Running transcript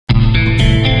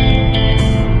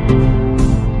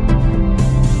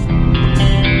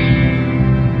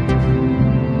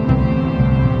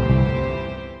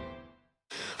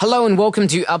Hello and welcome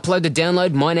to Upload to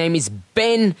Download. My name is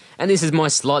Ben and this is my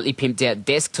slightly pimped out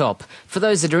desktop. For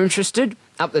those that are interested,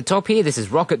 up the top here this is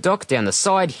Rocketdock, down the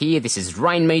side here this is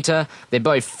Rainmeter. They're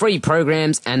both free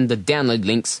programs and the download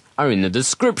links are in the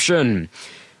description.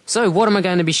 So what am I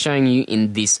going to be showing you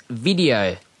in this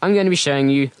video? I'm going to be showing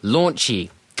you Launchy,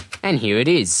 and here it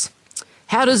is.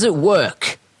 How does it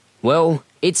work? Well,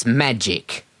 it's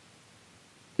magic.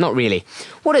 Not really.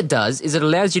 What it does is it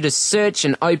allows you to search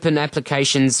and open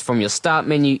applications from your start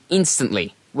menu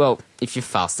instantly. Well, if you're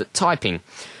fast at typing.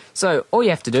 So all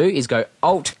you have to do is go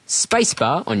Alt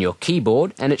Spacebar on your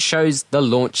keyboard and it shows the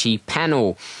Launchy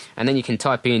panel. And then you can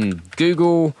type in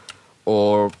Google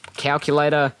or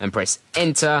calculator and press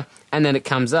enter and then it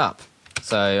comes up.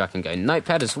 So I can go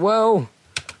Notepad as well.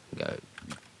 Go.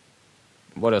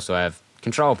 What else do I have?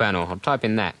 Control panel. I'll type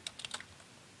in that.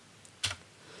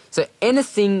 So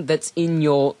anything that's in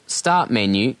your start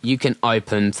menu, you can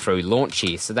open through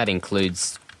Launchy. So that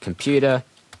includes computer.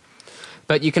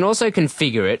 But you can also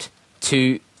configure it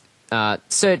to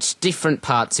search different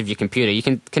parts of your computer. You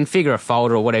can configure a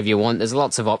folder or whatever you want. There's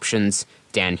lots of options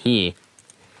down here.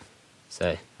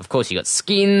 So, of course, you got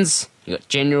skins, you got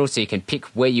general, so you can pick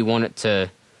where you want it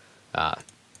to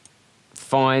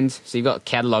find. So you've got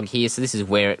catalog here, so this is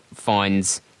where it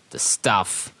finds the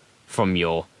stuff from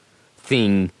your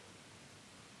thing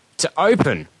to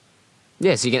open.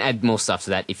 Yeah, so you can add more stuff to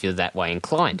that if you're that way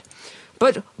inclined.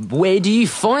 But where do you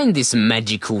find this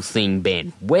magical thing,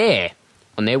 Ben? Where?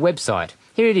 On their website.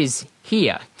 Here it is,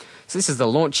 here. So this is the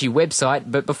Launchy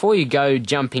website, but before you go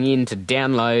jumping in to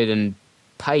download and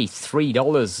pay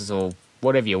 $3 or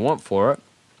whatever you want for it,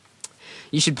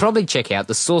 you should probably check out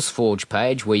the Sourceforge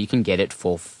page where you can get it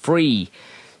for free.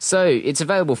 So it's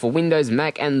available for Windows,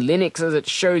 Mac and Linux as it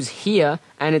shows here,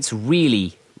 and it's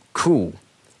really cool.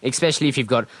 Especially if you've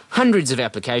got hundreds of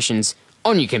applications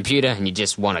on your computer and you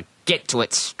just want to get to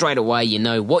it straight away, you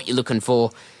know what you're looking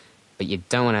for, but you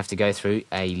don't want to have to go through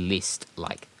a list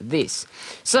like this.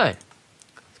 So,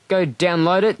 go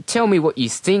download it, tell me what you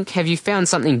think. Have you found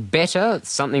something better,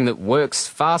 something that works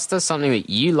faster, something that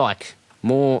you like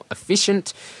more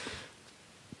efficient?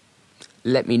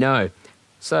 Let me know.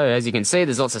 So, as you can see,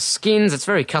 there's lots of skins. It's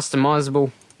very customizable.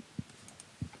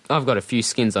 I've got a few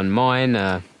skins on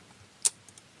mine.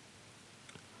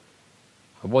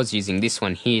 I was using this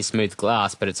one here, Smooth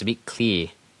Glass, but it's a bit clear.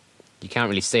 You can't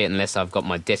really see it unless I've got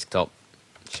my desktop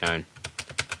shown.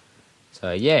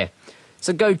 So, yeah.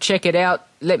 So go check it out.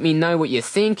 Let me know what you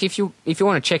think. If you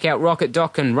want to check out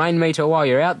Rocketdock and Rainmeter while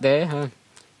you're out there,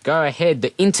 go ahead.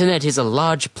 The internet is a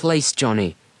large place,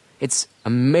 Johnny. It's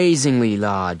amazingly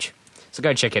large. So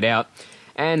go check it out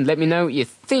and let me know what you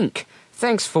think.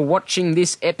 Thanks for watching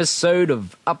this episode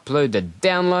of Upload to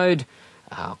Download.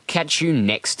 I'll catch you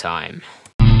next time.